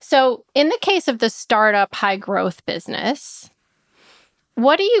So in the case of the startup high growth business,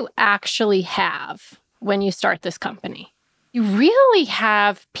 what do you actually have when you start this company? You really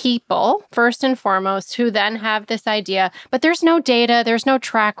have people, first and foremost, who then have this idea, but there's no data, there's no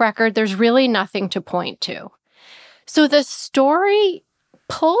track record, there's really nothing to point to. So the story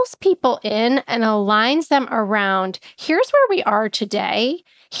pulls people in and aligns them around, here's where we are today,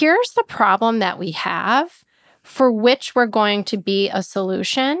 here's the problem that we have, for which we're going to be a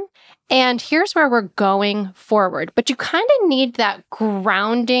solution, and here's where we're going forward. But you kind of need that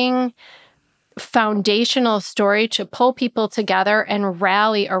grounding foundational story to pull people together and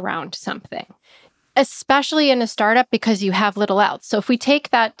rally around something, especially in a startup because you have little else. So if we take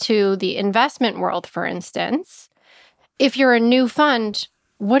that to the investment world, for instance, if you're a new fund,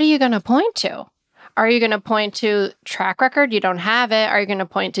 what are you going to point to? Are you going to point to track record? You don't have it. Are you going to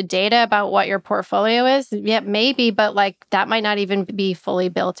point to data about what your portfolio is? Yeah, maybe, but that might not even be fully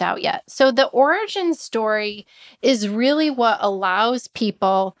built out yet. So the origin story is really what allows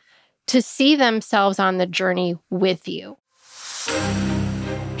people to see themselves on the journey with you.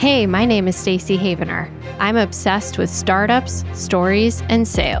 Hey, my name is Stacy Havener. I'm obsessed with startups, stories, and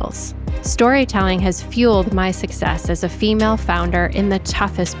sales. Storytelling has fueled my success as a female founder in the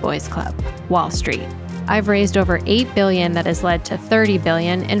toughest boys club, Wall Street. I've raised over $8 billion that has led to $30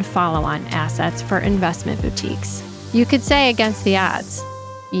 billion in follow-on assets for investment boutiques. You could say against the odds.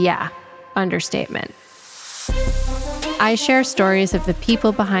 Yeah, understatement. I share stories of the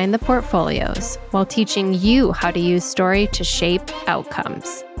people behind the portfolios while teaching you how to use story to shape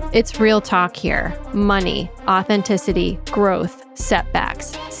outcomes. It's real talk here. Money, authenticity, growth,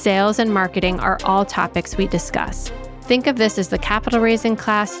 setbacks, sales, and marketing are all topics we discuss. Think of this as the capital raising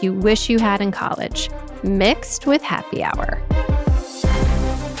class you wish you had in college, mixed with happy hour.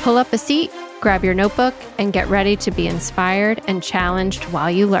 Pull up a seat, grab your notebook, and get ready to be inspired and challenged while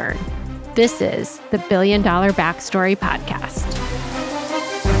you learn. This is the $1 Billion BrandStory podcast.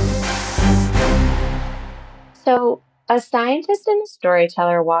 So, a scientist and a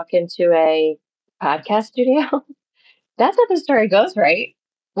storyteller walk into a podcast studio. That's how the story goes, right?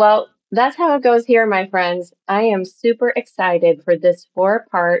 Well, that's how it goes here, my friends. I am super excited for this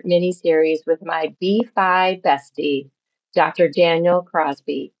 4-part mini-series with my B5 bestie, Dr. Daniel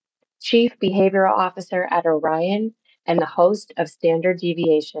Crosby, Chief Behavioral Officer at Orion and the host of Standard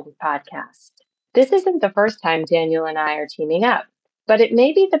Deviation podcast. This isn't the first time Daniel and I are teaming up, but it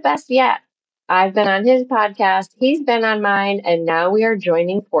may be the best yet. I've been on his podcast, he's been on mine, and now we are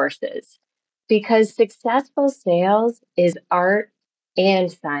joining forces. Because successful sales is art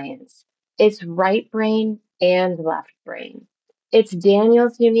and science. It's right brain and left brain. It's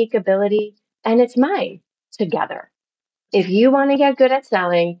Daniel's unique ability, and it's mine together. If you want to get good at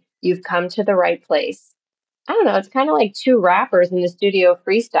selling, you've come to the right place. I don't know, it's kind of like two rappers in the studio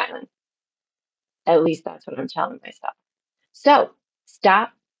freestyling. At least that's what I'm telling myself. So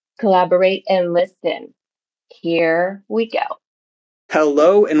stop, collaborate, and listen. Here we go.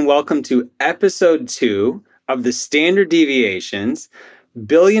 Hello and welcome to episode 2 of the Standard Deviations $1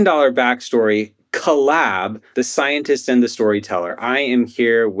 Billion BrandStory collab, The Scientist and the Storyteller. I am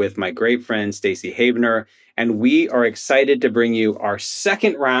here with my great friend Stacy Havener, and we are excited to bring you our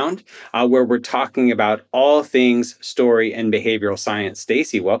second round where we're talking about all things story and behavioral science.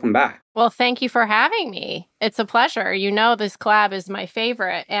 Stacy, welcome back. Well, thank you for having me. It's a pleasure. You know, this collab is my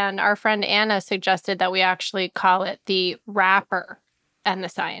favorite, and our friend Anna suggested that we actually call it the Rapper and the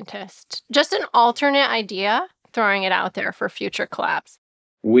Scientist. Just an alternate idea, throwing it out there for future collabs.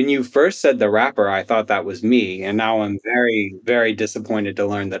 When you first said the rapper, I thought that was me, and now I'm very, very disappointed to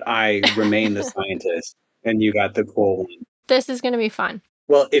learn that I remain the scientist, and you got the cool one. This is going to be fun.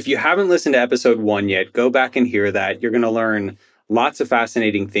 Well, if you haven't listened to episode 1 yet, go back and hear that. You're going to learn lots of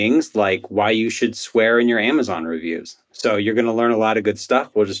fascinating things, like why you should swear in your Amazon reviews. So you're going to learn a lot of good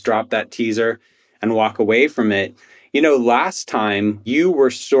stuff. We'll just drop that teaser and walk away from it. You know, last time you were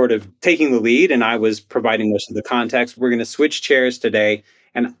sort of taking the lead and I was providing most of the context. We're going to switch chairs today,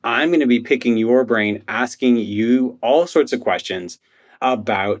 and I'm going to be picking your brain, asking you all sorts of questions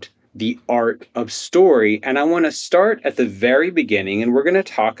about the art of story. And I want to start at the very beginning, and we're going to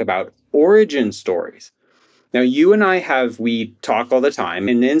talk about origin stories. Now, you and we talk all the time,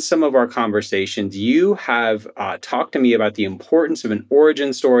 and in some of our conversations, you have talked to me about the importance of an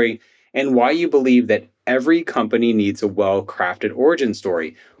origin story and why you believe that every company needs a well-crafted origin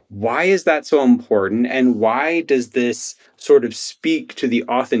story. Why is that so important, and why does this sort of speak to the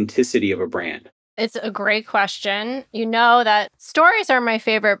authenticity of a brand? It's a great question. You know that stories are my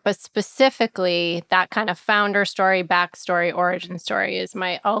favorite, but specifically that kind of founder story, backstory, origin story is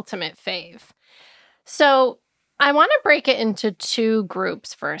my ultimate fave. So I want to break it into two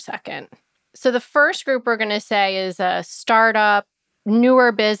groups for a second. So the first group we're going to say is a startup,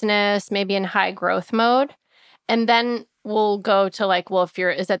 newer business, maybe in high growth mode. And then we'll go to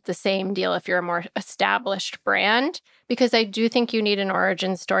is that the same deal if you're a more established brand? Because I do think you need an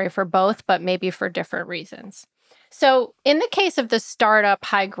origin story for both, but maybe for different reasons. So in the case of the startup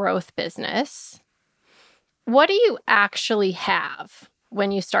high growth business, what do you actually have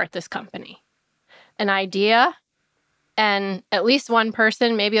when you start this company? An idea and at least one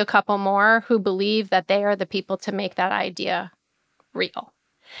person, maybe a couple more, who believe that they are the people to make that idea real.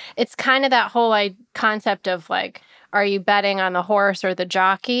 It's kind of that whole concept of are you betting on the horse or the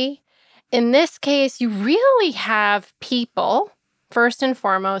jockey? In this case, you really have people, first and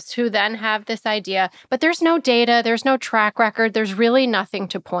foremost, who then have this idea, but there's no data, there's no track record, there's really nothing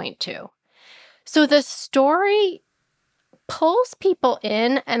to point to. So the story pulls people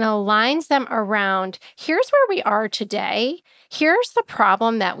in and aligns them around, here's where we are today, here's the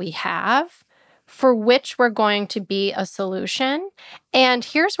problem that we have, for which we're going to be a solution, and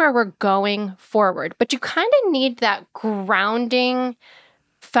here's where we're going forward. But you kind of need that grounding,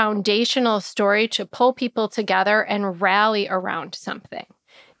 foundational story to pull people together and rally around something,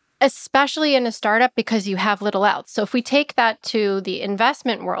 especially in a startup because you have little else. So if we take that to the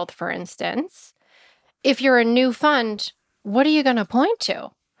investment world, for instance, if you're a new fund, what are you going to point to?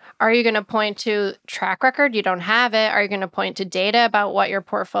 Are you going to point to track record? You don't have it. Are you going to point to data about what your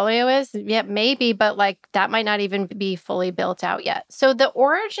portfolio is? Yeah, maybe, but that might not even be fully built out yet. So the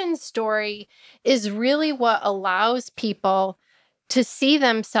origin story is really what allows people to see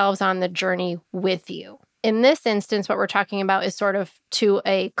themselves on the journey with you. In this instance, what we're talking about is sort of to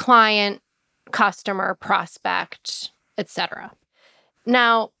a client, customer, prospect, etc.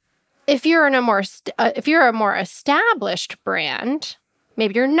 Now, if you're a more established brand,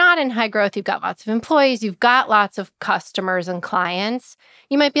 maybe you're not in high growth, you've got lots of employees, you've got lots of customers and clients,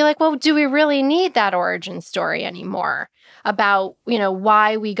 you might be like, well, do we really need that origin story anymore about,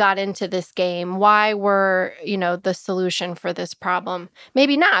 why we got into this game, why we're, the solution for this problem?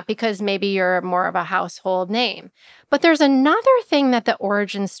 Maybe not, because maybe you're more of a household name. But there's another thing that the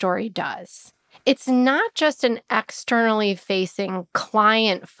origin story does. It's not just an externally facing,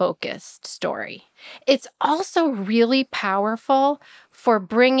 client-focused story. It's also really powerful for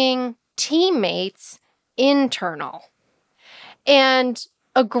bringing teammates internal. And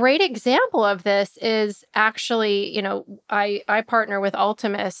a great example of this is actually, I partner with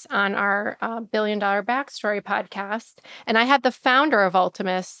Ultimus on our $1 Billion Backstory podcast, and I had the founder of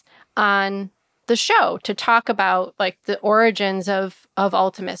Ultimus on the show to talk about the origins of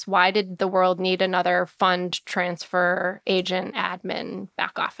Ultimus. Why did the world need another fund transfer agent, admin,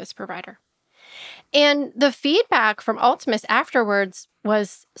 back office provider? And the feedback from Ultimus afterwards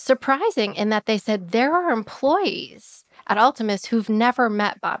was surprising in that they said there are employees at Ultimus who've never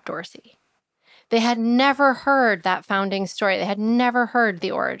met Bob Dorsey. They had never heard that founding story. They had never heard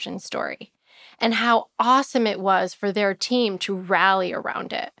the origin story, and how awesome it was for their team to rally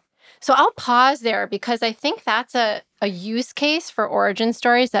around it. So I'll pause there because I think that's a use case for origin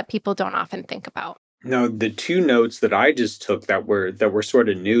stories that people don't often think about. No, the two notes that I just took that were sort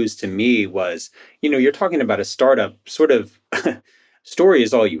of news to me was, you're talking about a startup sort of story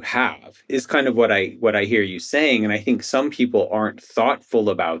is all you have is kind of what I hear you saying. And I think some people aren't thoughtful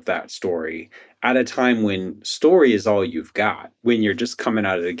about that story at a time when story is all you've got, when you're just coming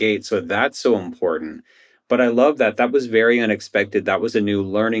out of the gate. So that's so important. But I love that. That was very unexpected. That was a new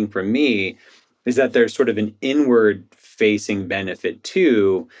learning for me, is that there's sort of an inward facing benefit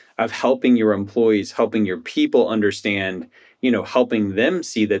too of helping your employees, helping your people understand, helping them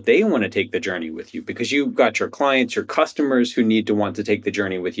see that they want to take the journey with you, because you've got your clients, your customers who need to want to take the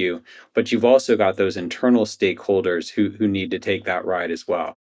journey with you, but you've also got those internal stakeholders who need to take that ride as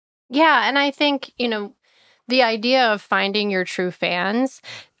well. Yeah. And I think, the idea of finding your true fans,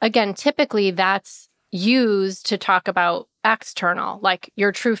 again, typically that's used to talk about external,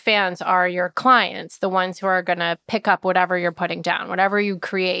 your true fans are your clients, the ones who are going to pick up whatever you're putting down, whatever you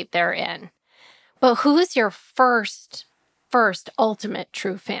create, they're in. But who's your first ultimate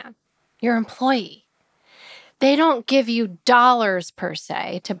true fan? Your employee. They don't give you dollars per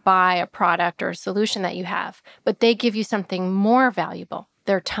se to buy a product or a solution that you have, but they give you something more valuable,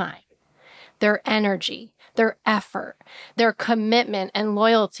 their time, their energy, their effort, their commitment and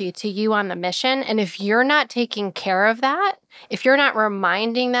loyalty to you on the mission. And if you're not taking care of that, if you're not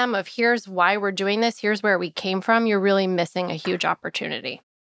reminding them of here's why we're doing this, here's where we came from, you're really missing a huge opportunity.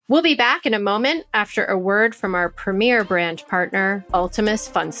 We'll be back in a moment after a word from our premier brand partner, Ultimus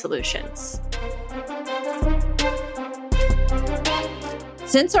Fund Solutions.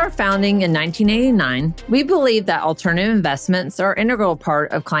 Since our founding in 1989, we believe that alternative investments are an integral part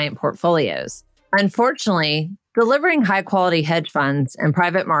of client portfolios. Unfortunately, delivering high-quality hedge funds and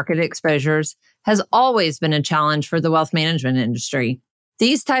private market exposures has always been a challenge for the wealth management industry.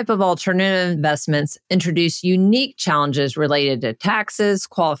 These type of alternative investments introduce unique challenges related to taxes,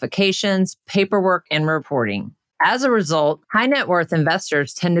 qualifications, paperwork, and reporting. As a result, high net worth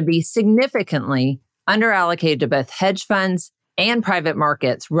investors tend to be significantly underallocated to both hedge funds and private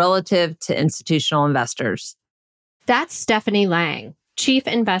markets relative to institutional investors. That's Stephanie Lang, Chief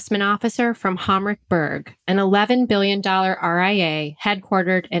Investment Officer from Homrich Berg, an $11 billion RIA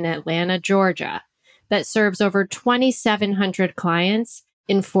headquartered in Atlanta, Georgia, that serves over 2,700 clients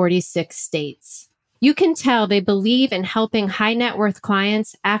in 46 states. You can tell they believe in helping high net worth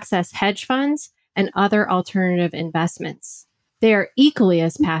clients access hedge funds and other alternative investments. They are equally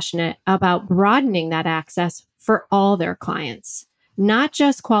as passionate about broadening that access for all their clients, not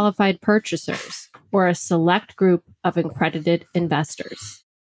just qualified purchasers or a select group of accredited investors.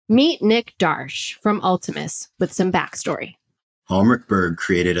 Meet Nick Darsh from Ultimus with some backstory. Homrich Berg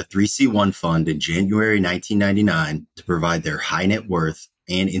created a 3C1 fund in January 1999 to provide their high net worth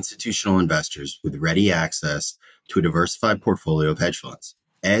and institutional investors with ready access to a diversified portfolio of hedge funds.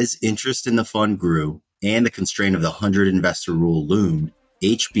 As interest in the fund grew and the constraint of the 100 investor rule loomed,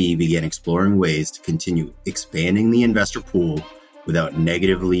 HB began exploring ways to continue expanding the investor pool without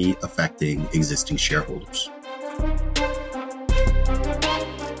negatively affecting existing shareholders.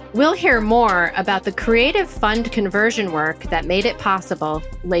 We'll hear more about the creative fund conversion work that made it possible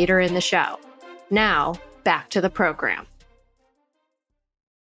later in the show. Now, back to the program.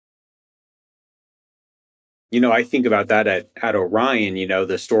 I think about that at Orion,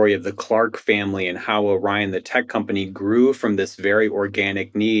 the story of the Clark family and how Orion, the tech company, grew from this very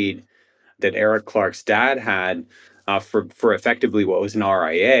organic need that Eric Clark's dad had for effectively what was an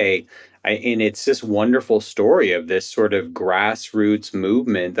RIA. And it's this wonderful story of this sort of grassroots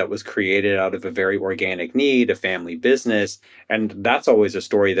movement that was created out of a very organic need, a family business. And that's always a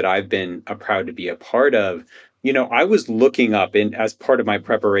story that I've been proud to be a part of. I was looking up, as part of my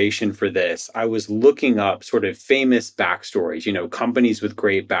preparation for this, I was looking up sort of famous backstories, companies with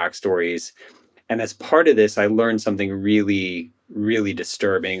great backstories. And as part of this, I learned something really, really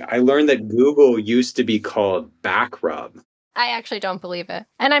disturbing. I learned that Google used to be called Backrub. I actually don't believe it.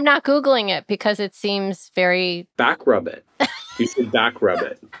 And I'm not Googling it because it seems very... Backrub it. You should backrub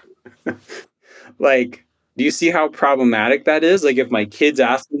it. Do you see how problematic that is? If my kids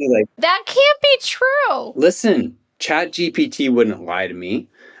ask me, that can't be true. Listen, ChatGPT wouldn't lie to me.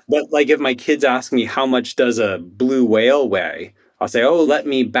 But if my kids ask me how much does a blue whale weigh, I'll say, oh, let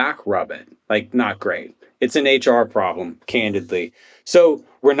me backrub it. Not great. It's an HR problem, candidly. So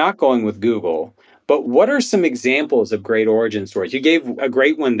we're not going with Google. But what are some examples of great origin stories? You gave a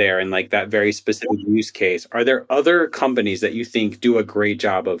great one there in that very specific use case. Are there other companies that you think do a great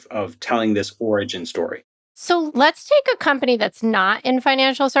job of telling this origin story? So let's take a company that's not in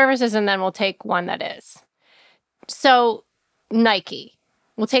financial services, and then we'll take one that is. So Nike.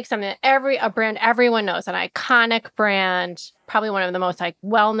 We'll take something that a brand everyone knows, an iconic brand, probably one of the most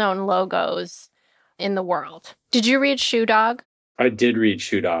well-known logos in the world. Did you read Shoe Dog? I did read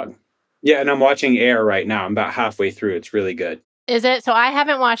Shoe Dog. Yeah, and I'm watching Air right now. I'm about halfway through. It's really good. Is it? So I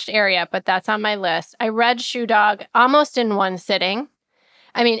haven't watched Air yet, but that's on my list. I read Shoe Dog almost in one sitting.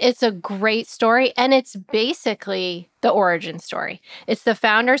 I mean, it's a great story, and it's basically the origin story. It's the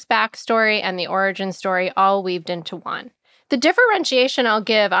founder's backstory and the origin story all weaved into one. The differentiation I'll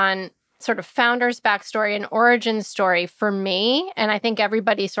give on sort of founder's backstory and origin story for me, and I think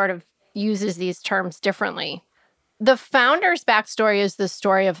everybody sort of uses these terms differently. The founder's backstory is the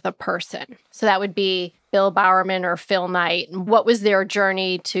story of the person. So that would be Bill Bowerman or Phil Knight. What was their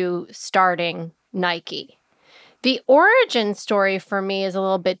journey to starting Nike? The origin story for me is a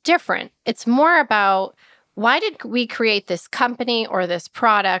little bit different. It's more about why did we create this company or this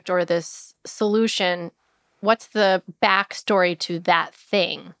product or this solution? What's the backstory to that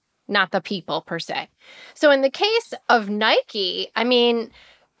thing, not the people per se? So in the case of Nike, I mean,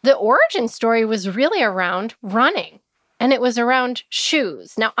 the origin story was really around running, and it was around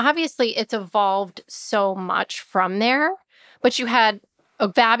shoes. Now, obviously, it's evolved so much from there, but you had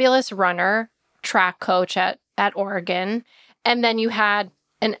a fabulous runner, track coach at Oregon, and then you had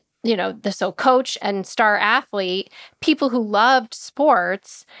the coach and star athlete, people who loved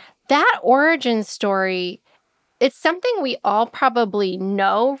sports. That origin story, it's something we all probably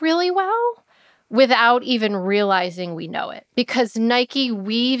know really well without even realizing we know it, because Nike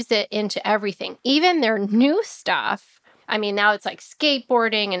weaves it into everything, even their new stuff. I mean, now it's like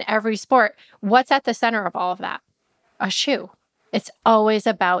skateboarding and every sport. What's at the center of all of that? A shoe. It's always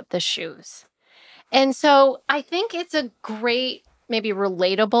about the shoes. And so I think it's a great, maybe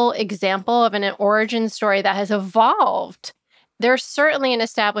relatable example of an origin story that has evolved. There's certainly an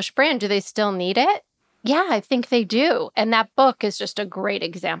established brand. Do they still need it? Yeah, I think they do. And that book is just a great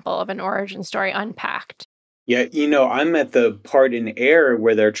example of an origin story unpacked. Yeah, I'm at the part in Air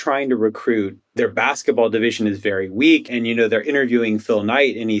where they're trying to recruit. Their basketball division is very weak. And, they're interviewing Phil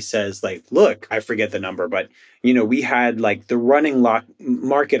Knight and he says, like, look, I forget the number, but, we had like the running lock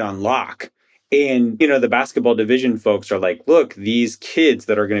market on lock. And, the basketball division folks are like, look, these kids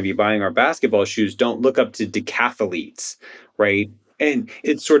that are going to be buying our basketball shoes don't look up to decathletes, right? And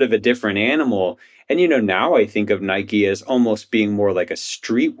it's sort of a different animal. And now I think of Nike as almost being more like a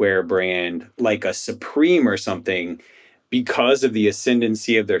streetwear brand, like a Supreme or something, because of the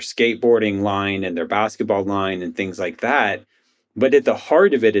ascendancy of their skateboarding line and their basketball line and things like that. But at the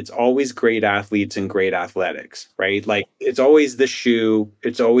heart of it, it's always great athletes and great athletics, right? Like it's always the shoe,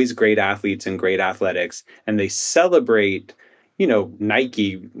 it's always great athletes and great athletics. And they celebrate,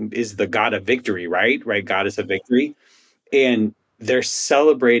 Nike is the god of victory, right? Right? Goddess of victory. And they're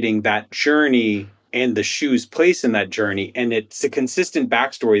celebrating that journey and the shoe's place in that journey. And it's a consistent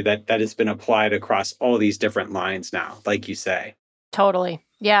backstory that has been applied across all these different lines now, like you say. Totally.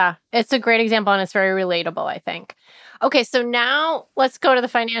 Yeah. It's a great example and it's very relatable, I think. Okay, so now let's go to the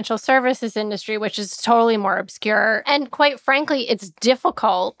financial services industry, which is totally more obscure. And quite frankly, it's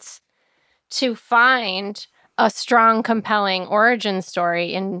difficult to find a strong, compelling origin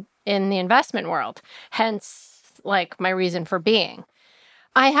story in the investment world. Hence, like my reason for being.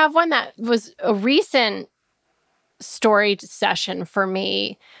 I have one that was a recent story session for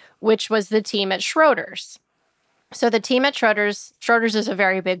me, which was the team at Schroders. So the team at Schroders is a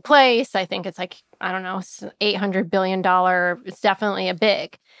very big place. I think it's like, I don't know, it's $800 billion. It's definitely a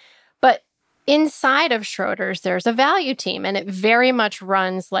big. But inside of Schroders, there's a value team, and it very much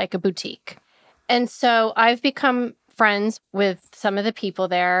runs like a boutique. And so I've become friends with some of the people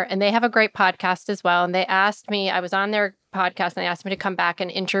there, and they have a great podcast as well. And they asked me, I was on their podcast, and they asked me to come back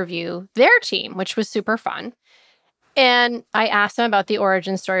and interview their team, which was super fun. And I asked them about the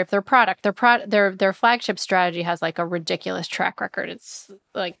origin story of their product. Their flagship strategy has like a ridiculous track record. It's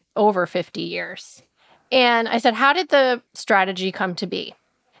like over 50 years. And I said, how did the strategy come to be?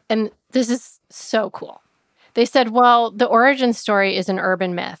 And this is so cool. They said, well, the origin story is an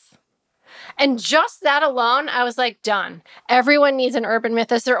urban myth. And just that alone, I was like, done. Everyone needs an urban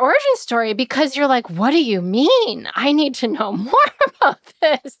myth as their origin story because you're like, what do you mean? I need to know more about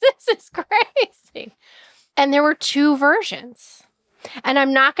this. This is crazy. And there were two versions. And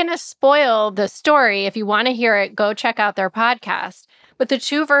I'm not going to spoil the story. If you want to hear it, go check out their podcast. But the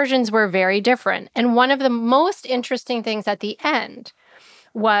two versions were very different. And one of the most interesting things at the end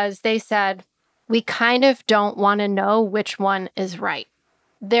was they said, we kind of don't want to know which one is right.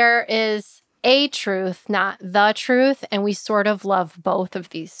 There is a truth, not the truth. And we sort of love both of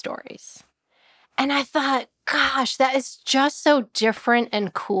these stories. And I thought, gosh, that is just so different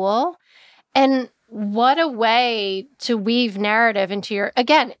and cool. And what a way to weave narrative into your,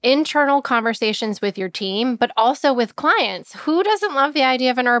 again, internal conversations with your team, but also with clients. Who doesn't love the idea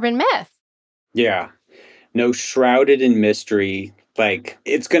of an urban myth? Yeah. No, shrouded in mystery. Like,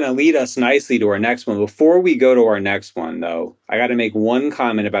 it's going to lead us nicely to our next one. Before we go to our next one, though, I got to make one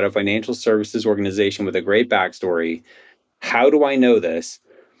comment about a financial services organization with a great backstory. How do I know this?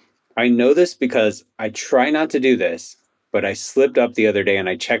 I know this because I try not to do this, but I slipped up the other day and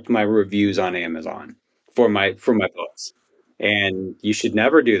I checked my reviews on Amazon for my books. And you should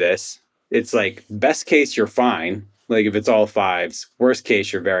never do this. It's like best case you're fine. Like if it's all fives, worst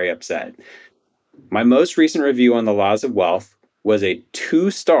case you're very upset. My most recent review on The Laws of Wealth was a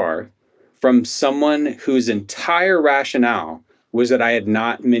 2-star from someone whose entire rationale was that I had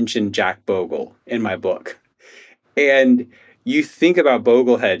not mentioned Jack Bogle in my book. And you think about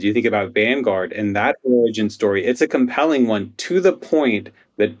Bogleheads, you think about Vanguard, and that origin story, it's a compelling one to the point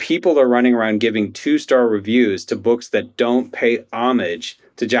that people are running around giving 2-star reviews to books that don't pay homage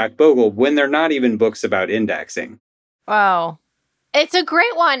to Jack Bogle when they're not even books about indexing. Wow. It's a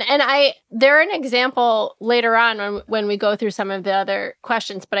great one. And they're an example later on when we go through some of the other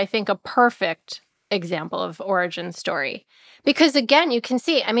questions, but I think a perfect example of origin story. Because again, you can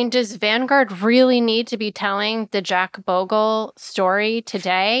see, I mean, does Vanguard really need to be telling the Jack Bogle story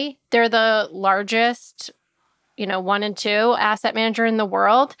today? They're the largest, 1 and 2 asset manager in the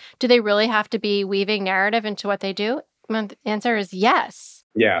world. Do they really have to be weaving narrative into what they do? The answer is yes.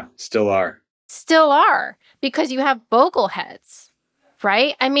 Yeah, still are. Still are, because you have Bogleheads,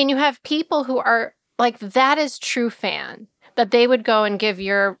 right? I mean, you have people who are like, that is true fan, that they would go and give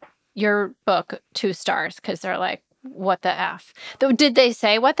your book 2 stars because they're like, What the F? Though, did they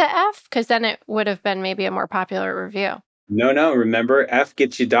say what the F? Because then it would have been maybe a more popular review. No. Remember, F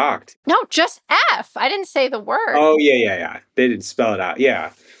gets you docked. No, just F. I didn't say the word. Oh, yeah. They didn't spell it out.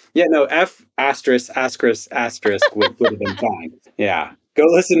 Yeah. Yeah, no, F asterisk would have been fine. Yeah. Go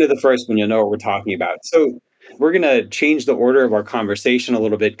listen to the first one. You'll know what we're talking about. So we're going to change the order of our conversation a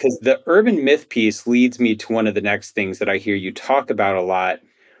little bit because the urban myth piece leads me to one of the next things that I hear you talk about a lot.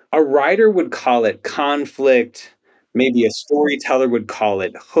 A writer would call it conflict. Maybe a storyteller would call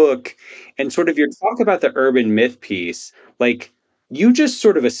it hook. And sort of your talk about the urban myth piece, like you just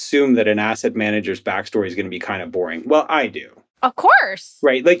sort of assume that an asset manager's backstory is going to be kind of boring. Well, I do. Of course.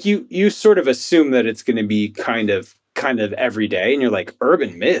 Right. Like you sort of assume that it's going to be kind of every day. And you're like,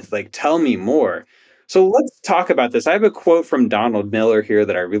 urban myth, like tell me more. So let's talk about this. I have a quote from Donald Miller here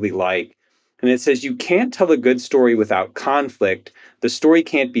that I really like. And it says, you can't tell a good story without conflict. The story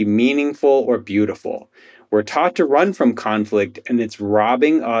can't be meaningful or beautiful. We're taught to run from conflict, and it's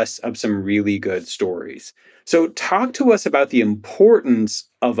robbing us of some really good stories. So talk to us about the importance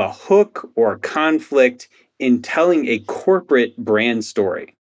of a hook or conflict in telling a corporate brand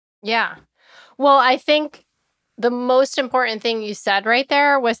story. Yeah. Well, I think the most important thing you said right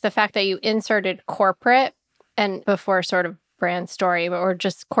there was the fact that you inserted corporate and before sort of brand story or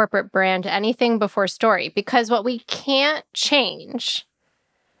just corporate brand, anything before story, because what we can't change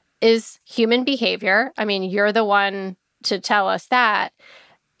is human behavior. I mean, you're the one to tell us that.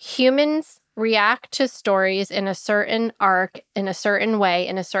 Humans react to stories in a certain arc, in a certain way,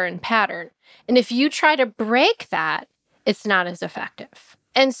 in a certain pattern. And if you try to break that, it's not as effective.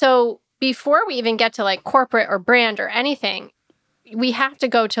 And so before we even get to like corporate or brand or anything, we have to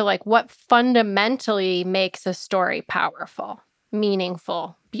go to like what fundamentally makes a story powerful,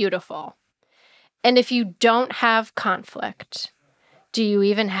 meaningful, beautiful. And if you don't have conflict, do you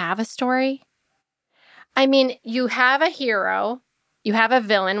even have a story? I mean, you have a hero, you have a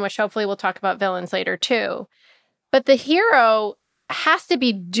villain, which hopefully we'll talk about villains later too. But the hero has to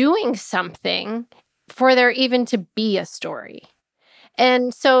be doing something for there even to be a story.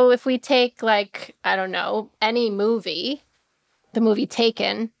 And so if we take like, I don't know, any movie, the movie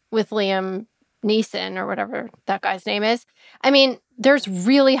Taken with Liam Neeson or whatever that guy's name is, I mean, there's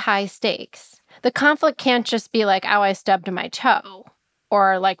really high stakes. The conflict can't just be like, oh, I stubbed my toe.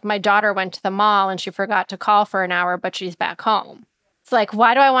 Or like my daughter went to the mall and she forgot to call for an hour, but she's back home. It's like,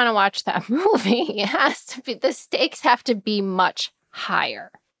 why do I want to watch that movie? It has to be, the stakes have to be much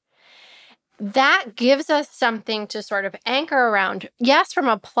higher. That gives us something to sort of anchor around, yes, from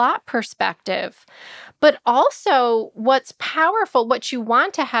a plot perspective, but also what's powerful, what you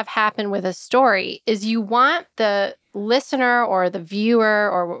want to have happen with a story is you want the listener or the viewer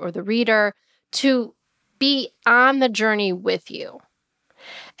or the reader to be on the journey with you.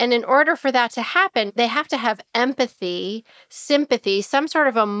 And in order for that to happen, they have to have empathy, sympathy, some sort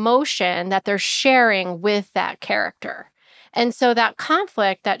of emotion that they're sharing with that character. And so that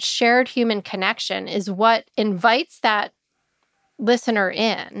conflict, that shared human connection is what invites that listener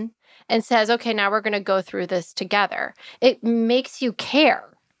in and says, okay, now we're going to go through this together. It makes you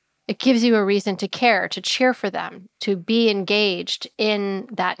care. It gives you a reason to care, to cheer for them, to be engaged in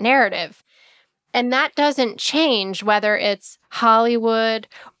that narrative. And that doesn't change whether it's Hollywood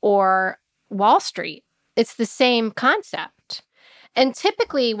or Wall Street. It's the same concept. And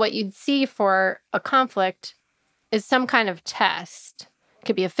typically what you'd see for a conflict is some kind of test. It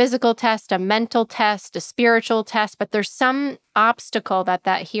could be a physical test, a mental test, a spiritual test, but there's some obstacle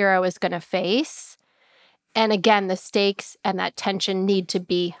that hero is going to face. And again, the stakes and that tension need to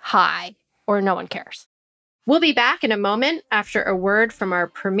be high or no one cares. We'll be back in a moment after a word from our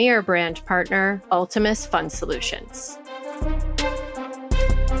premier brand partner, Ultimus Fund Solutions.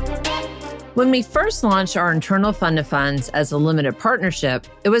 When we first launched our internal fund of funds as a limited partnership,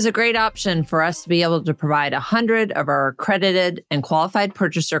 it was a great option for us to be able to provide 100 of our accredited and qualified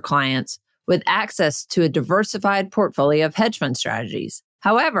purchaser clients with access to a diversified portfolio of hedge fund strategies.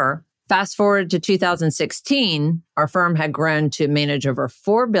 However, fast forward to 2016, our firm had grown to manage over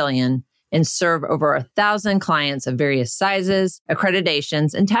 $4 billion and serve over 1,000 clients of various sizes,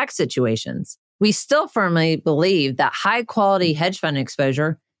 accreditations, and tax situations. We still firmly believe that high-quality hedge fund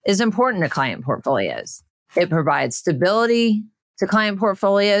exposure is important to client portfolios. It provides stability to client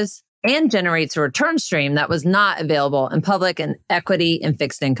portfolios and generates a return stream that was not available in public and equity and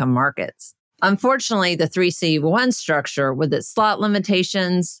fixed income markets. Unfortunately, the 3C1 structure with its slot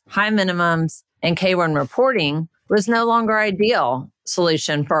limitations, high minimums, and K1 reporting was no longer ideal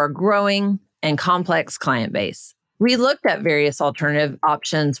solution for our growing and complex client base. We looked at various alternative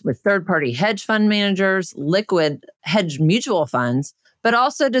options with third-party hedge fund managers, liquid hedge mutual funds, but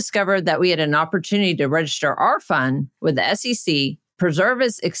also discovered that we had an opportunity to register our fund with the SEC, preserve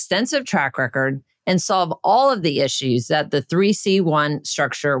its extensive track record, and solve all of the issues that the 3C1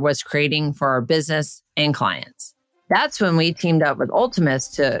 structure was creating for our business and clients. That's when we teamed up with Ultimus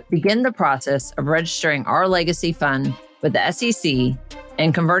to begin the process of registering our legacy fund with the SEC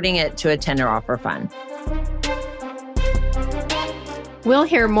and converting it to a tender offer fund. We'll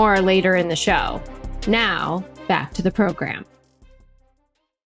hear more later in the show. Now, back to the program.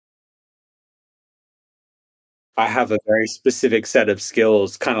 I have a very specific set of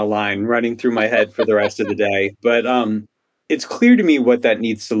skills kind of line running through my head for the rest of the day. But it's clear to me what that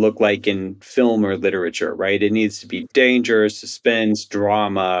needs to look like in film or literature, right? It needs to be danger, suspense,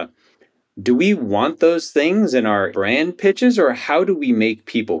 drama. Do we want those things in our brand pitches, or how do we make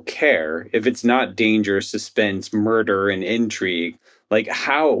people care if it's not danger, suspense, murder, and intrigue? Like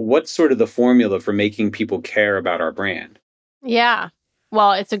what's sort of the formula for making people care about our brand? Yeah.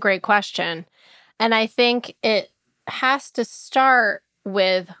 Well, it's a great question. And I think it has to start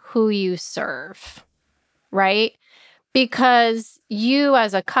with who you serve, right? Because you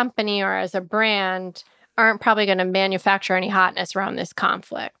as a company or as a brand aren't probably going to manufacture any hotness around this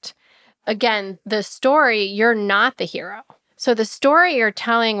conflict. Again, the story, you're not the hero. So the story you're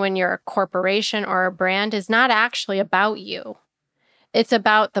telling when you're a corporation or a brand is not actually about you. It's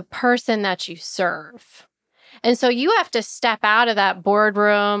about the person that you serve. And so you have to step out of that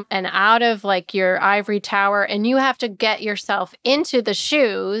boardroom and out of like your ivory tower, and you have to get yourself into the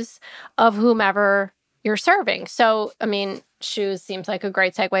shoes of whomever you're serving. So, I mean, shoes seems like a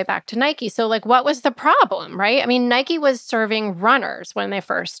great segue back to Nike. So like, what was the problem, right? I mean, Nike was serving runners when they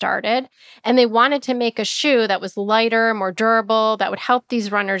first started, and they wanted to make a shoe that was lighter, more durable, that would help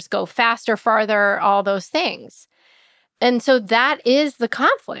these runners go faster, farther, all those things. And so that is the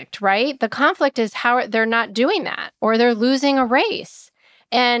conflict, right? The conflict is how they're not doing that, or they're losing a race.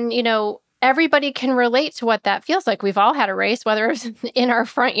 And, everybody can relate to what that feels like. We've all had a race, whether it's in our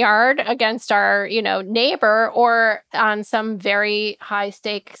front yard against our, neighbor, or on some very high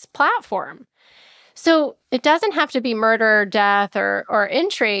stakes platform. So it doesn't have to be murder, death, or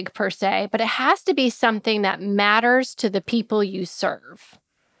intrigue per se, but it has to be something that matters to the people you serve.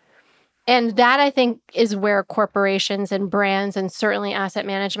 And that, I think, is where corporations and brands and certainly asset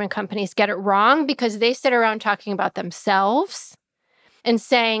management companies get it wrong, because they sit around talking about themselves and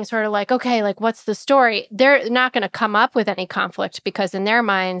saying sort of like, okay, like, what's the story? They're not going to come up with any conflict, because in their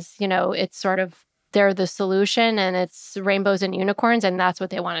minds, it's sort of they're the solution and it's rainbows and unicorns, and that's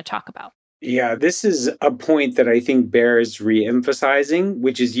what they want to talk about. Yeah, this is a point that I think bears re-emphasizing,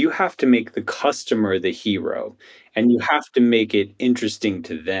 which is you have to make the customer the hero, and you have to make it interesting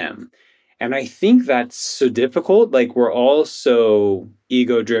to them. And I think that's so difficult. Like, we're all so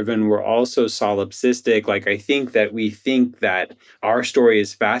ego driven, we're all so solipsistic. Like, I think that we think that our story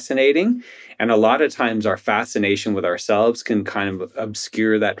is fascinating. And a lot of times our fascination with ourselves can kind of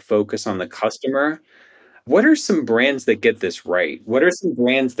obscure that focus on the customer. What are some brands that get this right? What are some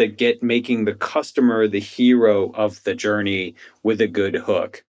brands that get making the customer the hero of the journey with a good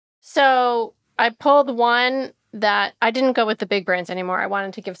hook? So I pulled one that I didn't go with the big brands anymore. I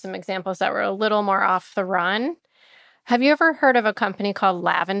wanted to give some examples that were a little more off the run. Have you ever heard of a company called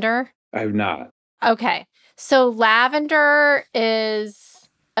Lavender? I have not. Okay. So Lavender is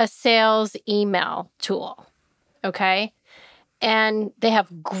a sales email tool. Okay. And they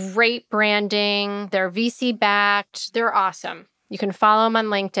have great branding. They're VC backed. They're awesome. You can follow them on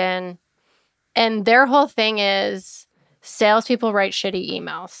LinkedIn. And their whole thing is salespeople write shitty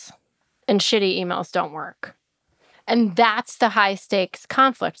emails, and shitty emails don't work. And that's the high stakes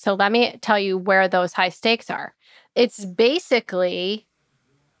conflict. So let me tell you where those high stakes are. It's basically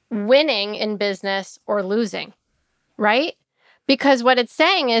winning in business or losing, right? Because what it's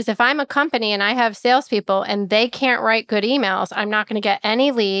saying is, if I'm a company and I have salespeople and they can't write good emails, I'm not going to get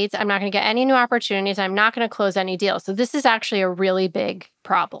any leads. I'm not going to get any new opportunities. I'm not going to close any deals. So this is actually a really big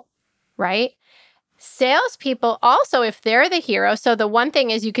problem, right? Salespeople also, if they're the hero, so the one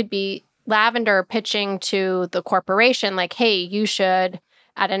thing is you could be Lavender pitching to the corporation, like, hey, you should,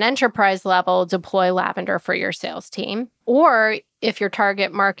 at an enterprise level, deploy Lavender for your sales team. Or if your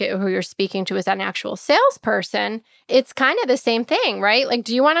target market who you're speaking to is an actual salesperson, it's kind of the same thing, right? Like,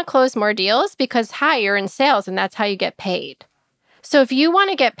 do you want to close more deals? Because, hi, you're in sales and that's how you get paid. So if you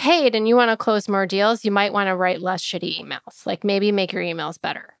want to get paid and you want to close more deals, you might want to write less shitty emails, like maybe make your emails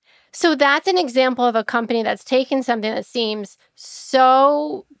better. So that's an example of a company that's taken something that seems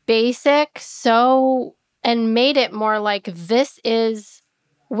so basic, and made it more like, this is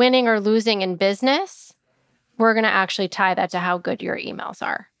winning or losing in business. We're going to actually tie that to how good your emails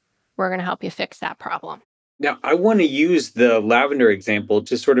are. We're going to help you fix that problem. Now, I want to use the lavender example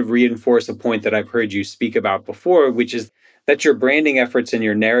to sort of reinforce a point that I've heard you speak about before, which is that your branding efforts and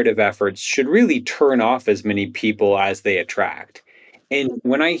your narrative efforts should really turn off as many people as they attract. And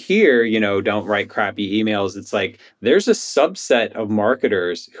when I hear, don't write crappy emails, it's like there's a subset of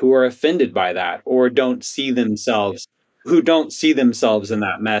marketers who are offended by that or who don't see themselves in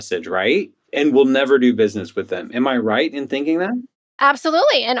that message, right? And will never do business with them. Am I right in thinking that?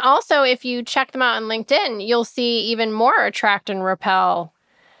 Absolutely. And also, if you check them out on LinkedIn, you'll see even more attract and repel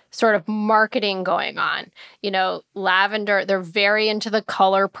sort of marketing going on. Lavender, they're very into the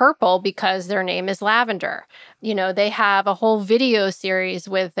color purple because their name is Lavender. They have a whole video series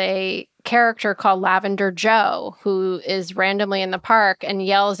with a character called Lavender Joe who is randomly in the park and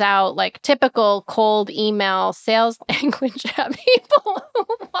yells out like typical cold email sales language at people who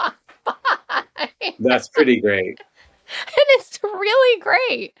walk by. That's pretty great. And it's really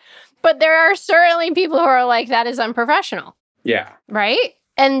great. But there are certainly people who are like, that is unprofessional. Yeah. Right?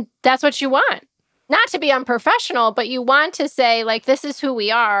 And that's what you want. Not to be unprofessional, but you want to say, like, this is who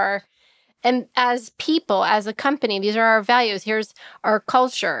we are. And as people, as a company, these are our values. Here's our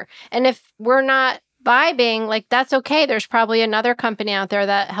culture. And if we're not vibing, like, that's okay. There's probably another company out there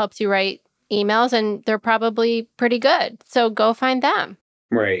that helps you write emails, and they're probably pretty good. So go find them.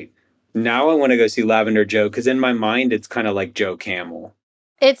 Right. Now I want to go see Lavender Joe because in my mind, it's kind of like Joe Camel.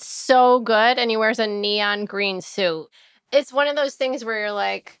 It's so good. And he wears a neon green suit. It's one of those things where you're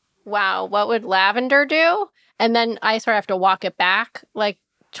like, wow, what would Lavender do? And then I sort of have to walk it back like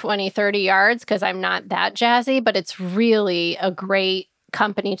 20, 30 yards because I'm not that jazzy, but it's really a great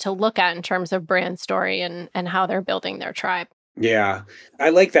company to look at in terms of BrandStory and how they're building their tribe. Yeah, I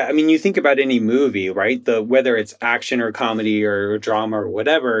like that. I mean, you think about any movie, right? Whether it's action or comedy or drama or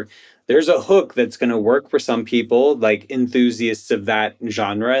whatever, there's a hook that's going to work for some people, like enthusiasts of that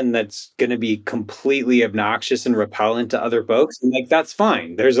genre, and that's going to be completely obnoxious and repellent to other folks. And like that's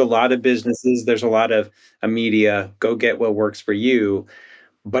fine. There's a lot of businesses, there's a lot of media. Go get what works for you.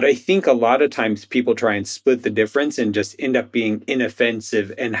 But I think a lot of times people try and split the difference and just end up being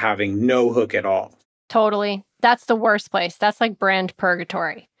inoffensive and having no hook at all. Totally. That's the worst place. That's like brand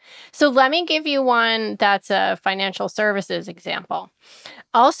purgatory. So let me give you one that's a financial services example.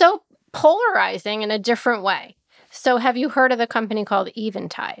 Also polarizing in a different way. So have you heard of the company called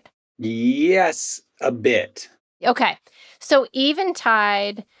Eventide? Yes, a bit. Okay. So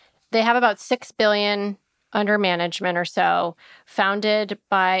Eventide, they have about 6 billion under management or so, founded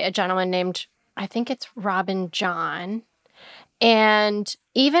by a gentleman named, I think it's Robin John. And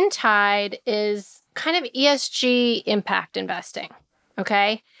Eventide is kind of ESG impact investing.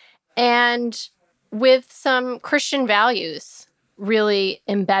 Okay. And with some Christian values really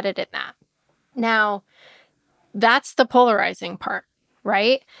embedded in that. Now, that's the polarizing part,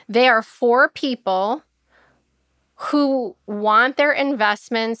 right? They are for people who want their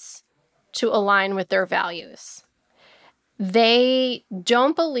investments to align with their values. They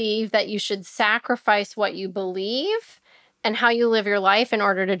don't believe that you should sacrifice what you believe and how you live your life in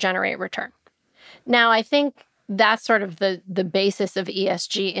order to generate return. Now, I think that's sort of the basis of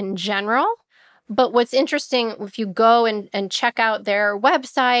ESG in general. But what's interesting, if you go and check out their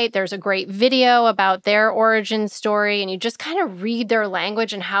website, there's a great video about their origin story, and you just kind of read their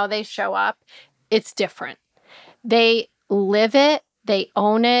language and how they show up. It's different. They live it. They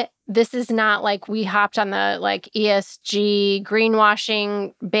own it. This is not like we hopped on the like ESG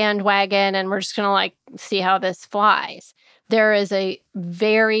greenwashing bandwagon and we're just going to like see how this flies. There is a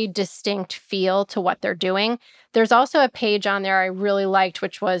very distinct feel to what they're doing. There's also a page on there I really liked,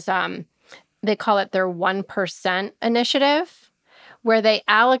 which was they call it their 1% initiative, where they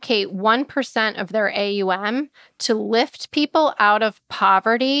allocate 1% of their AUM to lift people out of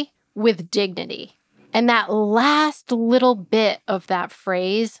poverty with dignity. And that last little bit of that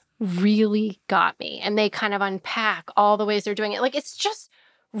phrase really got me. And they kind of unpack all the ways they're doing it. Like, it's just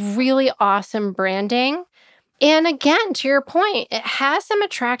really awesome branding. And again, to your point, it has some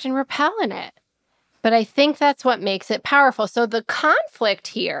attract and repel in it. But I think that's what makes it powerful. So the conflict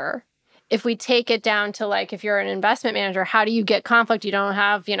here, if we take it down to like, if you're an investment manager, how do you get conflict? You don't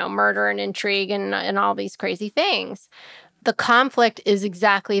have, murder and intrigue and all these crazy things. The conflict is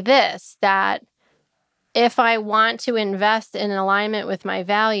exactly this, that if I want to invest in alignment with my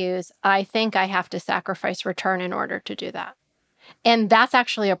values, I think I have to sacrifice return in order to do that. And that's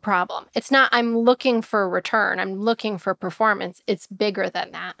actually a problem. It's not, I'm looking for return. I'm looking for performance. It's bigger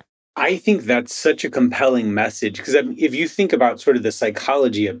than that. I think that's such a compelling message because if you think about sort of the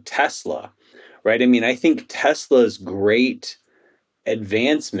psychology of Tesla, right? I mean, I think Tesla's great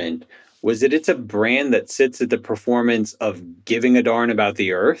advancement was that it's a brand that sits at the performance of giving a darn about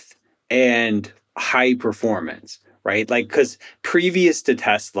the earth and high performance, right? Like, because previous to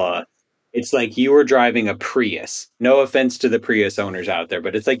Tesla, it's like you were driving a Prius. No offense to the Prius owners out there,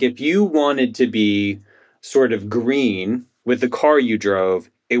 but it's like if you wanted to be sort of green with the car you drove,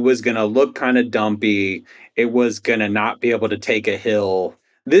 it was going to look kind of dumpy. It was going to not be able to take a hill,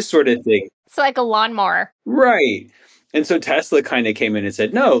 this sort of thing. It's like a lawnmower. Right. And so Tesla kind of came in and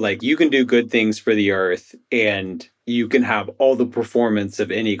said, no, like you can do good things for the earth and you can have all the performance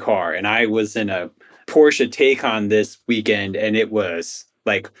of any car. And I was in a Porsche Taycan this weekend and it was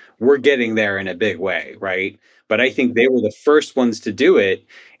like, we're getting there in a big way. Right. But I think they were the first ones to do it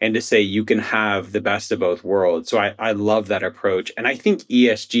and to say you can have the best of both worlds. So I love that approach. And I think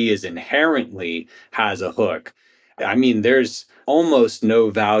ESG is inherently has a hook. I mean, there's almost no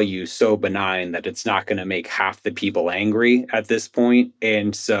value so benign that it's not going to make half the people angry at this point.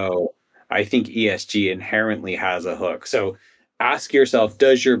 And so I think ESG inherently has a hook. So ask yourself,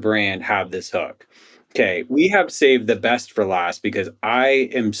 does your brand have this hook? Okay, we have saved the best for last because I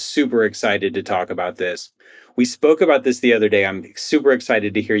am super excited to talk about this. We spoke about this the other day. I'm super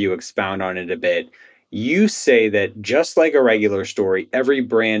excited to hear you expound on it a bit. You say that just like a regular story, every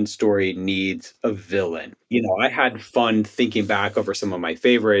brand story needs a villain. You know, I had fun thinking back over some of my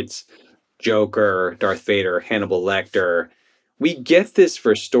favorites: Joker, Darth Vader, Hannibal Lecter. We get this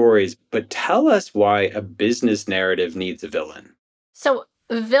for stories, but tell us why a business narrative needs a villain. So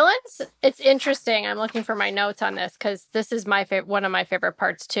villains, it's interesting. I'm looking for my notes on this because this is my one of my favorite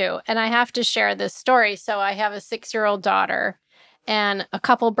parts too. And I have to share this story. So I have a 6-year-old daughter. And a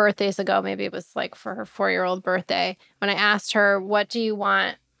couple birthdays ago, maybe it was like for her 4-year-old birthday, when I asked her, what do you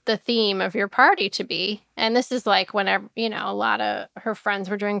want the theme of your party to be? And this is like whenever, you know, a lot of her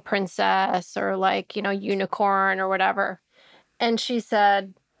friends were doing princess or like, you know, unicorn or whatever. And she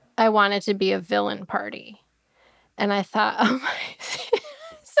said, I want it to be a villain party. And I thought, oh my,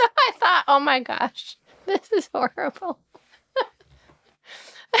 so I thought, oh my gosh, this is horrible.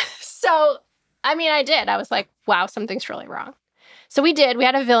 So, I mean, I did. I was like, wow, something's really wrong. So we did. We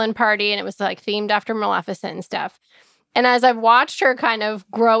had a villain party and it was like themed after Maleficent and stuff. And as I've watched her kind of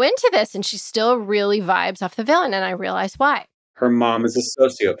grow into this, and she still really vibes off the villain, and I realized why. Her mom is a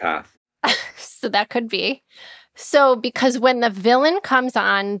sociopath. So that could be. So because when the villain comes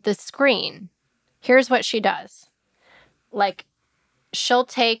on the screen, here's what she does. Like, she'll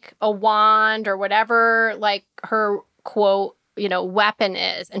take a wand or whatever, like her quote, you know, weapon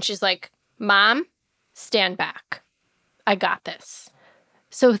is. And she's like, Mom, stand back. I got this.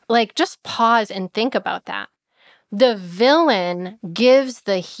 So like, just pause and think about that. The villain gives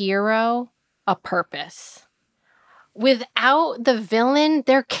the hero a purpose. Without the villain,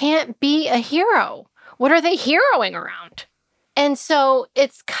 there can't be a hero. What are they heroing around? And so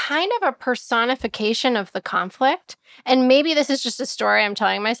it's kind of a personification of the conflict. And maybe this is just a story I'm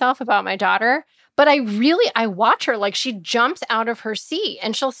telling myself about my daughter, but I watch her, like she jumps out of her seat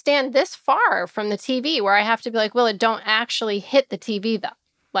and she'll stand this far from the TV where I have to be like, Willa, don't actually hit the TV though.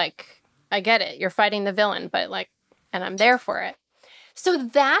 Like, I get it. You're fighting the villain, but like, and I'm there for it. So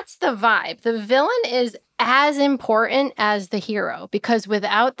that's the vibe. The villain is as important as the hero because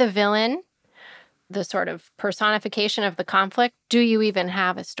without the villain, the sort of personification of the conflict, do you even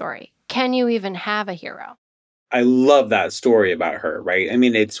have a story? Can you even have a hero? I love that story about her, right? I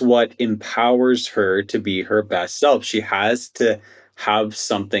mean, it's what empowers her to be her best self. She has to have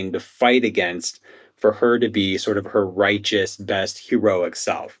something to fight against for her to be sort of her righteous, best, heroic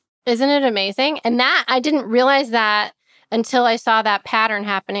self. Isn't it amazing? And that I didn't realize that until I saw that pattern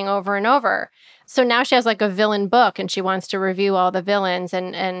happening over and over. So now she has like a villain book and she wants to review all the villains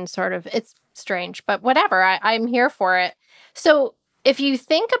and sort of, it's strange, but whatever. I'm here for it. So if you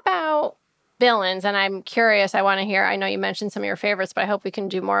think about villains, and I'm curious, I want to hear, I know you mentioned some of your favorites, but I hope we can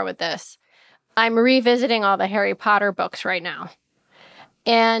do more with this. I'm revisiting all the Harry Potter books right now.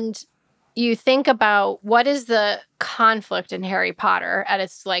 And you think about what is the conflict in Harry Potter at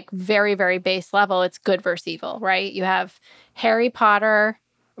its like very, very base level. It's good versus evil, right? You have Harry Potter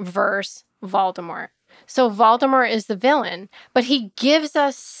versus Voldemort. So Voldemort is the villain, but he gives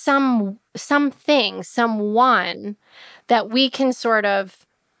us someone that we can sort of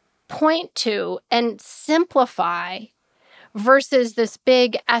point to and simplify versus this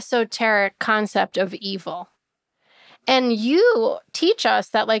big esoteric concept of evil. And you teach us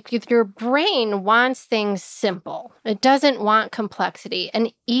that like if your brain wants things simple, it doesn't want complexity.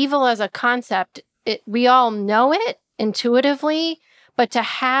 And evil as a concept, we all know it intuitively, but to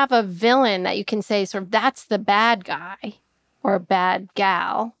have a villain that you can say sort of that's the bad guy or bad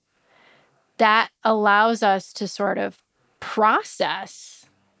gal, that allows us to sort of process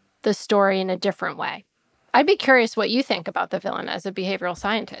the story in a different way. I'd be curious what you think about the villain as a behavioral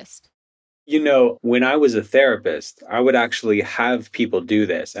scientist. When I was a therapist, I would actually have people do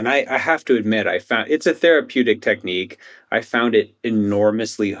this. And I have to admit, I found it's a therapeutic technique. I found it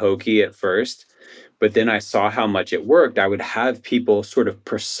enormously hokey at first, but then I saw how much it worked. I would have people sort of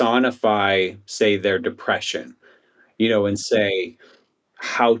personify, say, their depression, and say,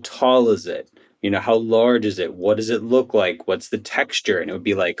 how tall is it? How large is it? What does it look like? What's the texture? And it would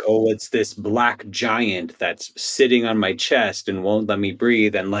be like, oh, it's this black giant that's sitting on my chest and won't let me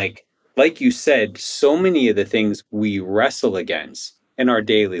breathe. And like you said, so many of the things we wrestle against in our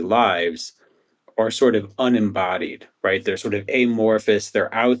daily lives are sort of unembodied, right? They're sort of amorphous,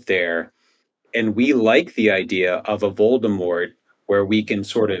 they're out there. And we like the idea of a Voldemort where we can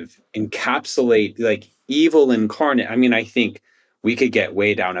sort of encapsulate like evil incarnate. I mean, I think we could get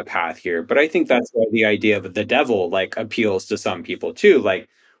way down a path here, but I think that's why the idea of the devil like appeals to some people too. Like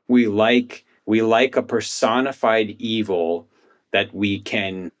we like a personified evil that we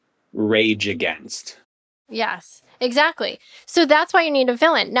can rage against. Yes, exactly. So that's why you need a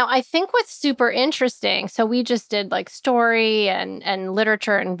villain. Now, I think what's super interesting, so we just did like story and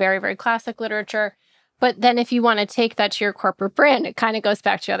literature and very, very classic literature. But then if you want to take that to your corporate brand, it kind of goes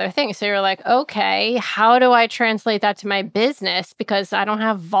back to other things. So you're like, okay, how do I translate that to my business? Because I don't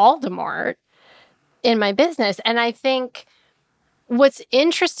have Voldemort in my business. And I think what's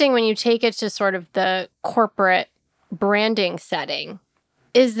interesting when you take it to sort of the corporate branding setting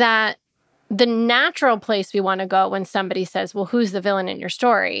is that the natural place we want to go when somebody says, well, who's the villain in your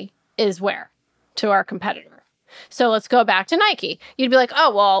story is where? To our competitor. So let's go back to Nike. You'd be like,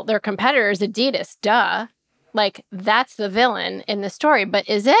 oh, well, their competitor is Adidas. Duh. Like, that's the villain in the story. But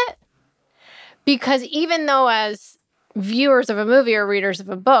is it? Because even though as viewers of a movie or readers of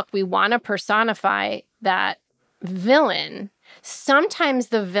a book, we want to personify that villain, sometimes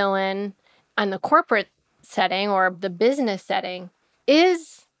the villain on the corporate setting or the business setting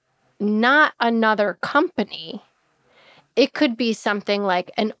is not another company. It could be something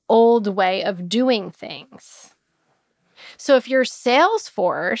like an old way of doing things. So if your sales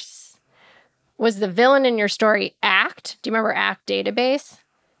force was the villain in your story, ACT, do you remember ACT database?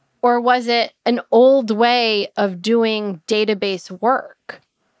 Or was it an old way of doing database work,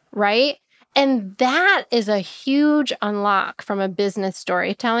 right? And that is a huge unlock from a business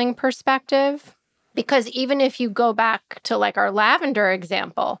storytelling perspective. Because even if you go back to like our lavender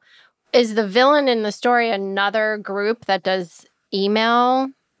example, is the villain in the story another group that does email,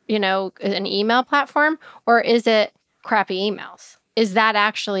 an email platform? Or is it crappy emails? Is that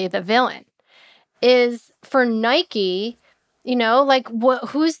actually the villain? Is for Nike,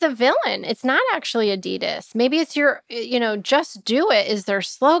 who's the villain? It's not actually Adidas. Maybe it's just do it is their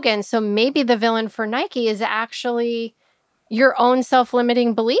slogan. So maybe the villain for Nike is actually your own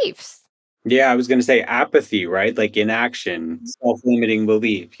self-limiting beliefs. Yeah, I was going to say apathy, right? Like inaction, self-limiting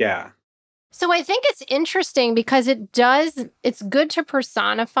belief. Yeah. So I think it's interesting because it's good to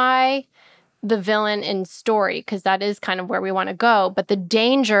personify the villain in story because that is kind of where we want to go. But the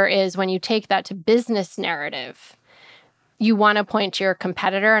danger is when you take that to business narrative, you want to point to your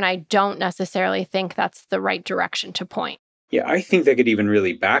competitor. And I don't necessarily think that's the right direction to point. Yeah, I think that could even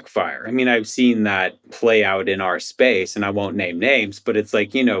really backfire. I mean, I've seen that play out in our space, and I won't name names, but it's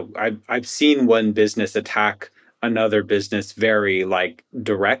like, I've seen one business attack another business very like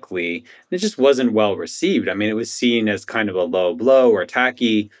directly. It just wasn't well received. I mean, it was seen as kind of a low blow or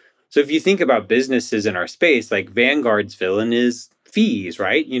tacky. So if you think about businesses in our space, like Vanguard's villain is fees,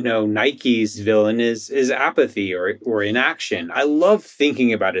 right? Nike's villain is apathy or inaction. I love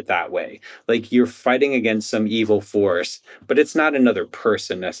thinking about it that way. Like you're fighting against some evil force, but it's not another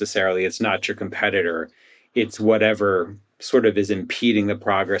person necessarily. It's not your competitor. It's whatever sort of is impeding the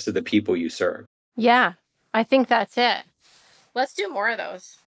progress of the people you serve. Yeah, I think that's it. Let's do more of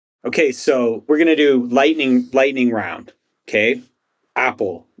those. Okay, so we're gonna do lightning round. Okay,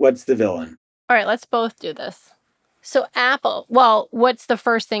 Apple. What's the villain? All right, let's both do this. So Apple. Well, what's the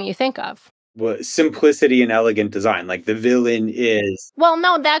first thing you think of? Well, simplicity and elegant design. Like the villain is. Well,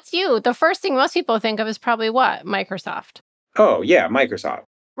 no, that's you. The first thing most people think of is probably what? Microsoft. Oh yeah, Microsoft.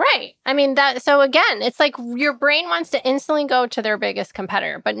 Right. I mean, so again, it's like your brain wants to instantly go to their biggest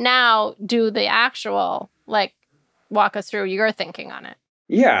competitor, but now do the actual, walk us through your thinking on it.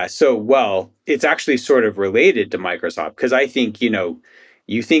 Yeah. So, well, it's actually sort of related to Microsoft because I think,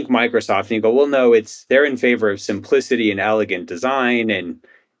 you think Microsoft and you go, well, no, they're in favor of simplicity and elegant design. And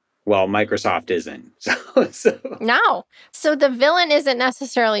well, Microsoft isn't. So. No. So the villain isn't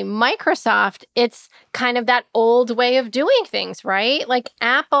necessarily Microsoft. It's kind of that old way of doing things, right? Like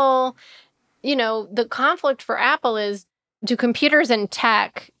Apple, the conflict for Apple is, do computers and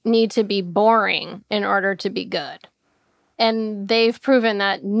tech need to be boring in order to be good? And they've proven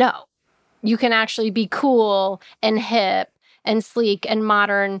that no. You can actually be cool and hip and sleek and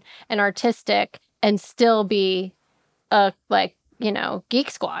modern and artistic and still be a geek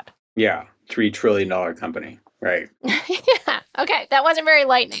squad. Yeah. $3 trillion company. Right. Yeah. Okay. That wasn't very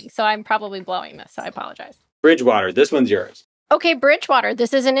lightning. So I'm probably blowing this. So I apologize. Bridgewater, this one's yours. Okay. Bridgewater.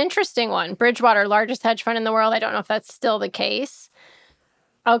 This is an interesting one. Bridgewater, largest hedge fund in the world. I don't know if that's still the case.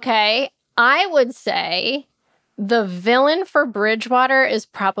 Okay. I would say the villain for Bridgewater is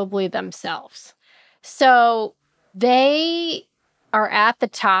probably themselves. So they are at the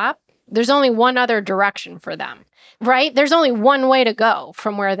top. There's only one other direction for them, right? There's only one way to go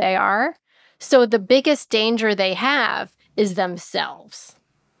from where they are. So the biggest danger they have is themselves.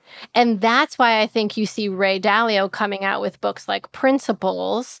 And that's why I think you see Ray Dalio coming out with books like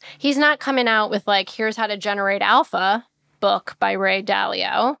Principles. He's not coming out with like, here's how to generate alpha book by Ray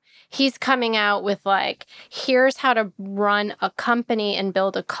Dalio. He's coming out with like, here's how to run a company and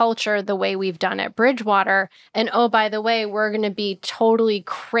build a culture the way we've done at Bridgewater. And oh, by the way, we're going to be totally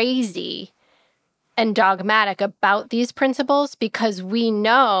crazy and dogmatic about these principles because we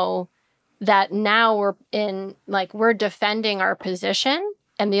know that now we're defending our position.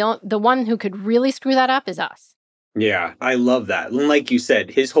 And the one who could really screw that up is us. Yeah, I love that. And like you said,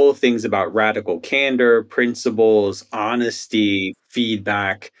 his whole thing's about radical candor, principles, honesty,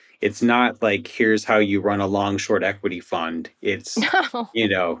 feedback. It's not like, here's how you run a long short equity fund. It's,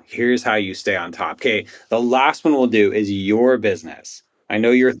 No. Here's how you stay on top. Okay, the last one we'll do is your business. I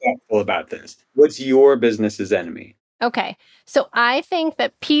know you're thoughtful about this. What's your business's enemy? Okay, so I think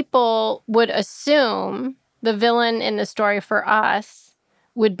that people would assume the villain in the story for us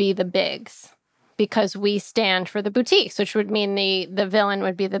would be the bigs because we stand for the boutiques, which would mean the villain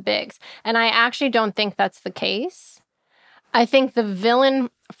would be the bigs. And I actually don't think that's the case. I think the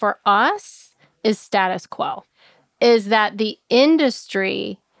villain for us is status quo, is that the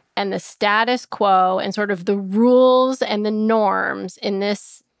industry and the status quo and sort of the rules and the norms in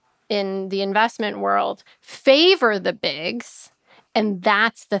the investment world favor the bigs. And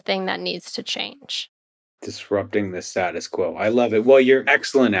that's the thing that needs to change. Disrupting the status quo. I love it. Well, you're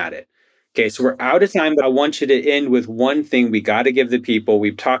excellent at it. Okay, so we're out of time, but I want you to end with one thing we got to give the people.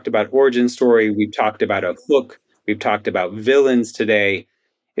 We've talked about origin story. We've talked about a hook. We've talked about villains today.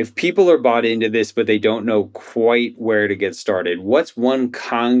 If people are bought into this, but they don't know quite where to get started, what's one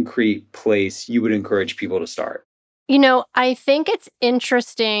concrete place you would encourage people to start? I think it's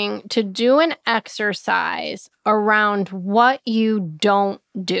interesting to do an exercise around what you don't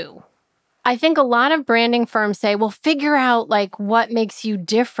do. I think a lot of branding firms say, well, figure out like what makes you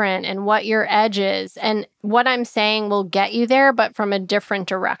different and what your edge is. And what I'm saying will get you there, but from a different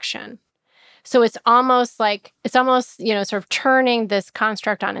direction. So it's almost, sort of turning this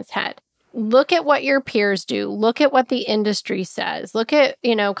construct on its head. Look at what your peers do. Look at what the industry says. Look at,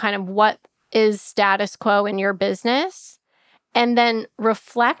 kind of what is status quo in your business. And then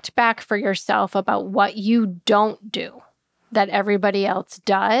reflect back for yourself about what you don't do that everybody else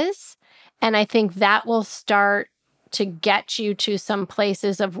does. And I think that will start to get you to some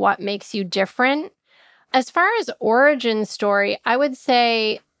places of what makes you different. As far as origin story, I would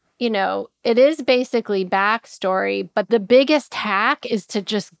say, it is basically backstory, but the biggest hack is to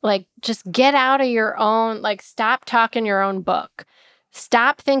just get out of your own, stop talking your own book.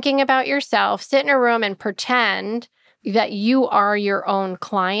 Stop thinking about yourself, sit in a room and pretend that you are your own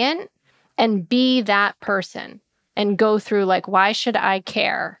client and be that person and go through why should I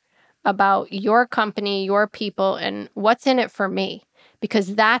care about your company, your people, and what's in it for me?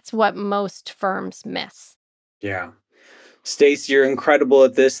 Because that's what most firms miss. Yeah. Stacy, you're incredible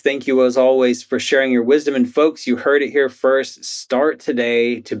at this. Thank you, as always, for sharing your wisdom. And folks, you heard it here first. Start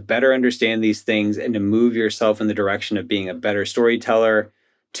today to better understand these things and to move yourself in the direction of being a better storyteller.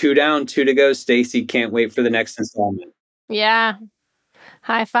 2 down, 2 to go. Stacy, can't wait for the next installment. Yeah.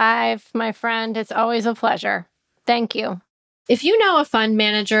 High five, my friend. It's always a pleasure. Thank you. If you know a fund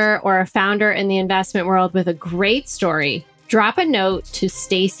manager or a founder in the investment world with a great story, drop a note to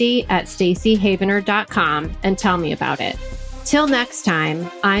Stacy at stacyhavener.com and tell me about it. Till next time,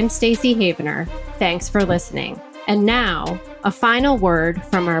 I'm Stacy Havener. Thanks for listening. And now, a final word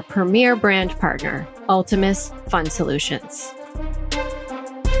from our premier brand partner, Ultimus Fund Solutions.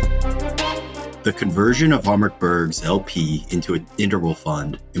 The conversion of Hallmark Berg's LP into an interval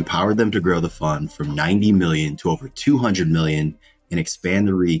fund empowered them to grow the fund from 90 million to over 200 million and expand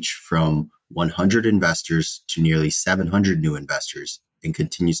the reach from 100 investors to nearly 700 new investors and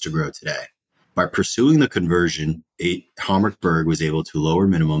continues to grow today. By pursuing the conversion, Hallmark Berg was able to lower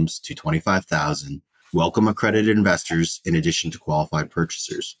minimums to 25,000, welcome accredited investors in addition to qualified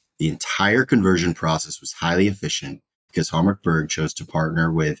purchasers. The entire conversion process was highly efficient because Hallmark Berg chose to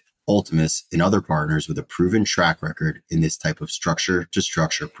partner with Ultimus, and other partners with a proven track record in this type of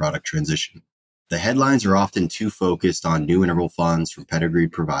structure-to-structure product transition. The headlines are often too focused on new interval funds from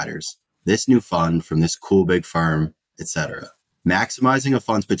pedigreed providers, this new fund from this cool big firm, etc. Maximizing a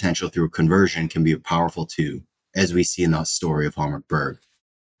fund's potential through a conversion can be powerful too, as we see in the story of Hallmark Berg.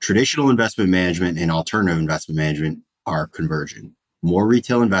 Traditional investment management and alternative investment management are converging. More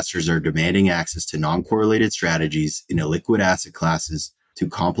retail investors are demanding access to non-correlated strategies in illiquid asset classes to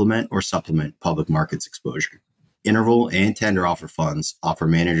complement or supplement public markets exposure. Interval and tender offer funds offer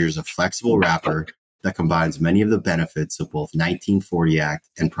managers a flexible wrapper that combines many of the benefits of both 1940 Act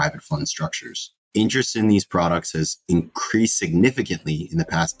and private fund structures. Interest in these products has increased significantly in the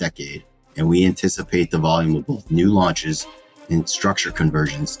past decade, and we anticipate the volume of both new launches and structure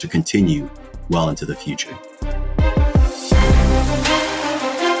conversions to continue well into the future.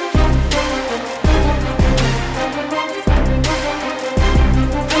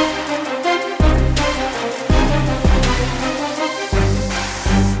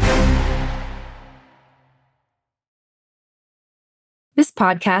 This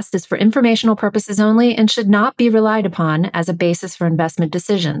podcast is for informational purposes only and should not be relied upon as a basis for investment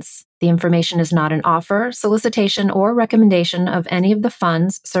decisions. The information is not an offer, solicitation, or recommendation of any of the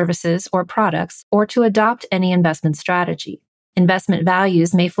funds, services, or products, or to adopt any investment strategy. Investment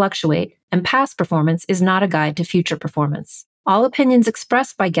values may fluctuate, and past performance is not a guide to future performance. All opinions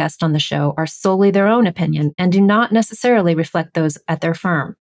expressed by guests on the show are solely their own opinion and do not necessarily reflect those at their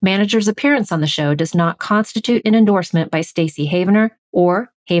firm. Manager's appearance on the show does not constitute an endorsement by Stacy Havener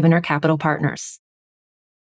or Havener Capital Partners.